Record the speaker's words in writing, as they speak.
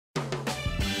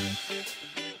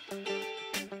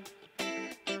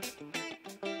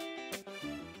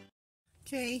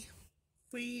Okay,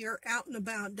 we are out and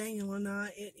about, Daniel and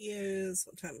I. It is,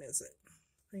 what time is it?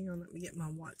 Hang on, let me get my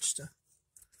watch to,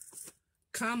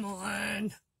 come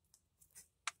on.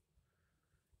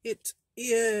 It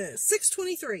is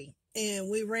 6:23, and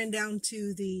we ran down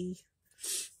to the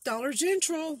Dollar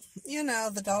General. You know,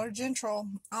 the Dollar General.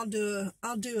 I'll do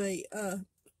a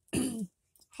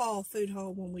haul, food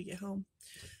haul when we get home.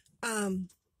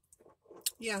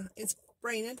 Yeah, it's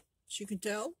raining, as you can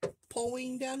tell,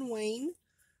 pouring down Wayne.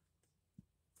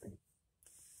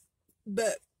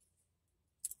 But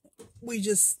we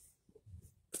just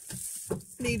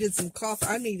needed some coffee.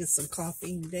 I needed some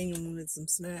coffee, and Daniel wanted some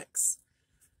snacks.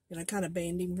 And I kind of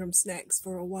banned him from snacks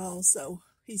for a while, so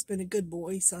he's been a good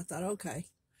boy. So I thought, okay,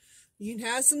 you can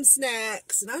have some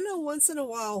snacks. And I know once in a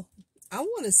while, I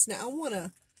want a snack. I want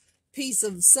a piece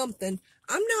of something.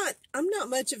 I'm not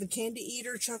much of a candy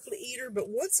eater, chocolate eater, but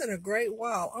once in a great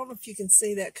while, I don't know if you can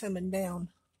see that coming down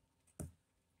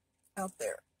out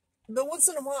there. But once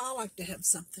in a while, I like to have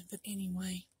something. But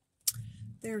anyway,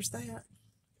 there's that.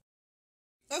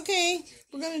 Okay,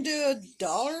 we're going to do a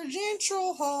Dollar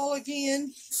General haul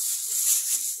again.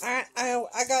 I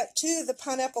got 2 of the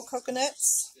pineapple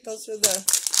coconuts. Those are the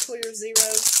clear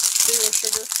zero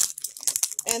sugar.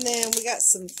 And then we got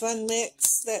some Fun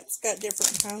Mix that's got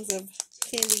different kinds of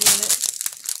candy in it.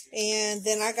 And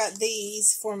then I got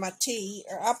these for my tea.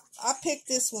 I picked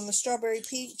this one, the strawberry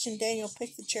peach, and Daniel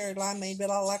picked the cherry limeade, but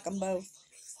I like them both.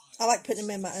 I like putting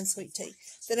them in my unsweet tea.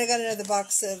 Then I got another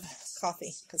box of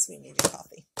coffee, because we needed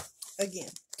coffee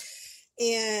again.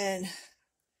 And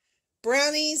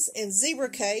brownies and zebra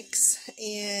cakes,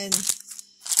 and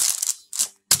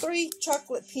 3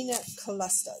 chocolate peanut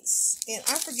clusters. And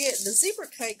I forget, the zebra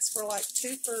cakes were like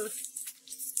 2 for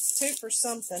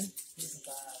something.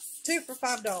 2 for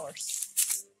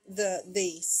 $5.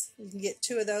 These. You can get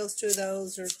 2 of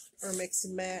those, or mix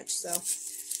and match. So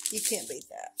you can't beat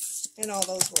that. And all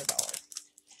those were $1.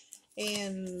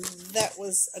 And that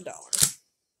was $1.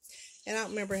 And I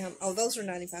don't remember how. Oh, those were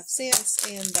 95 cents,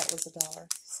 and that was $1.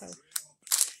 So,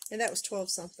 and that was 12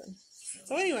 something.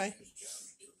 So anyway,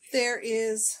 there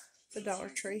is the Dollar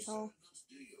Tree haul.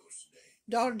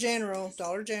 Dollar General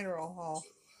haul.